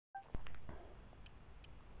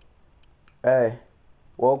Hey,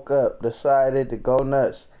 woke up, decided to go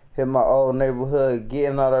nuts. Hit my old neighborhood,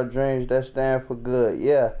 getting all our dreams that stand for good.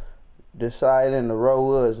 Yeah, deciding to roll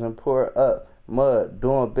woods and pour up mud,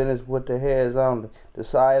 doing business with the heads only.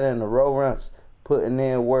 Deciding to roll runs, putting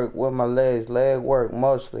in work with my legs, leg work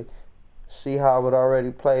mostly. See how it already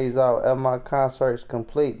plays out at my concerts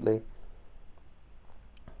completely.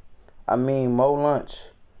 I mean, more lunch.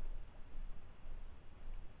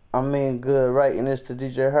 I mean, good writing this to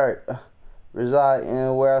DJ Herc. Reside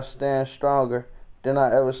in where I stand stronger than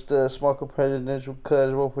I ever stood. Smoking presidential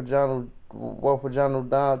cuds. Vote for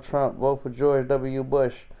Donald Trump. Vote for George W.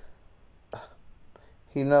 Bush.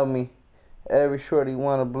 He know me. Every shorty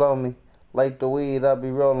wanna blow me. Like the weed, I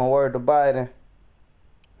be rolling word to Biden.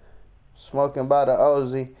 Smoking by the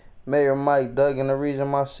OZ. Mayor Mike Duggan, the reason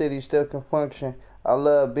my city still can function. I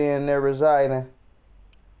love being there residing.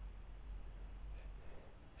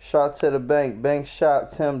 Shot to the bank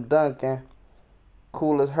shot Tim Duncan.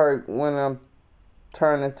 Kool as Herc when I'm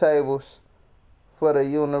turning tables for the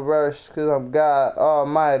universe, cause I'm God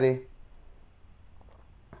Almighty.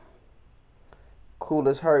 Kool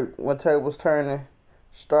as Herc when tables turning,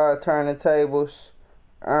 start turning tables,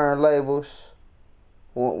 earn labels.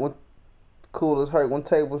 When Kool as Herc when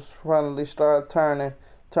tables finally start turning,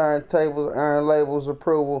 turn tables, earn labels,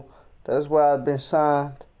 approval. That's why I've been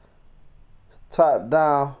signed, top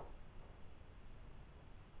down.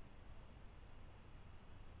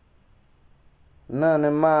 None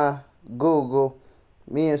in mine. Google.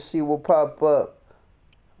 Me and C will pop up.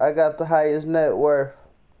 I got the highest net worth.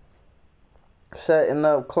 Setting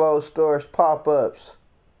up closed stores, pop-ups.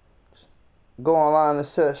 Go online and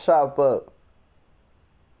set shop up.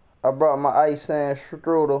 I brought my ice and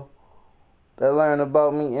strudel. They learned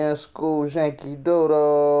about me in school, Yankee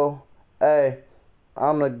Doodle. Hey,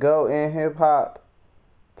 I'm the GOAT in hip hop.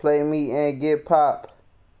 Play me and get pop.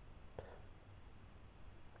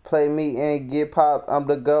 Play me and get pop. I'm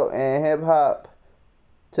the GOAT in hip hop.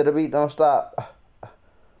 Till the beat don't stop.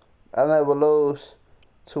 I never lose.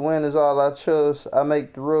 To win is all I choose. I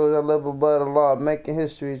make the rules, I live above the law, making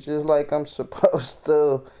history just like I'm supposed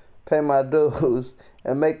to. Pay my dues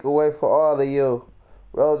and make a way for all of you.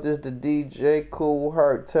 Wrote this to DJ Kool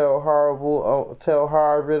Herc. Tell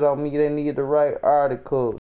Harvard on me they need to write articles.